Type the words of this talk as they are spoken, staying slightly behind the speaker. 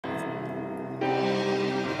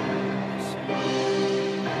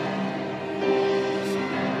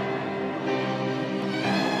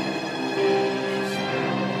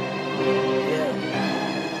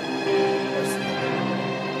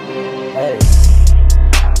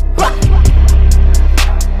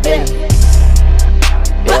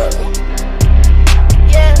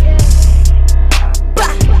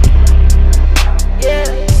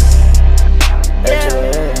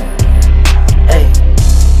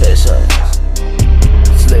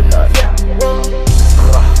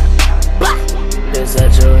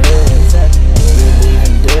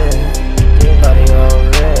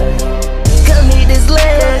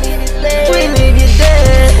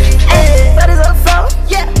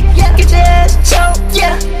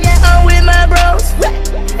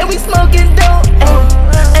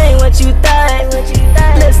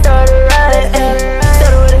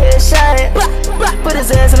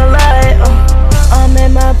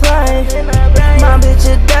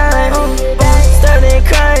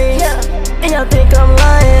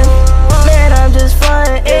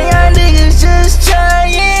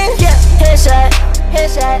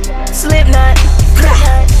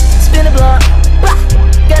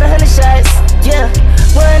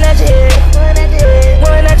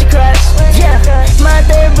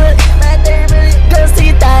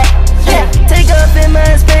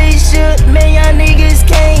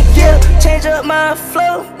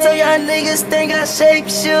flow, so y'all niggas think I shape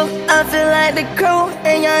shift. I feel like the crow,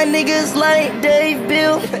 and y'all niggas like Dave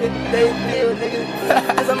Bill. Dave Bill,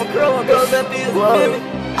 nigga. Cause I'm a crow, I'm goes up here.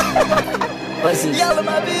 What's this? Y'all in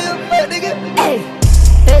my bill, nigga. Hey,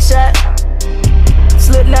 headshot,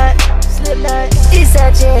 slip knot, it's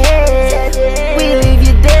out your head. We leave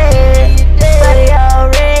you dead, body all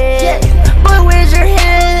red. Boy, where's your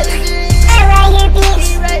head? I'm right here,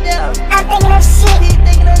 bitch. Right there. I'm thinking of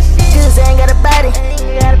shit. Cause I ain't got a body.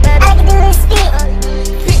 I can do is spit.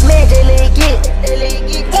 Man, they leg get. They leg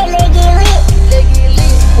get lit.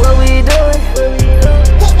 What we doing?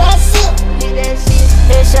 Hit that shit.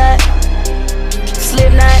 Headshot,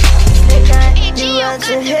 slip knot, you out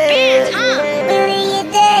your head. Really you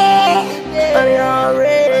dead. Body all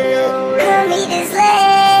red. Come meet this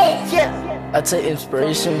leg. Yeah. I take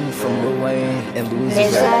inspiration from Lil Wayne and Louis'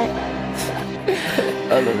 Headshot. rap.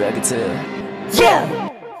 I love that, I can tell. Yeah.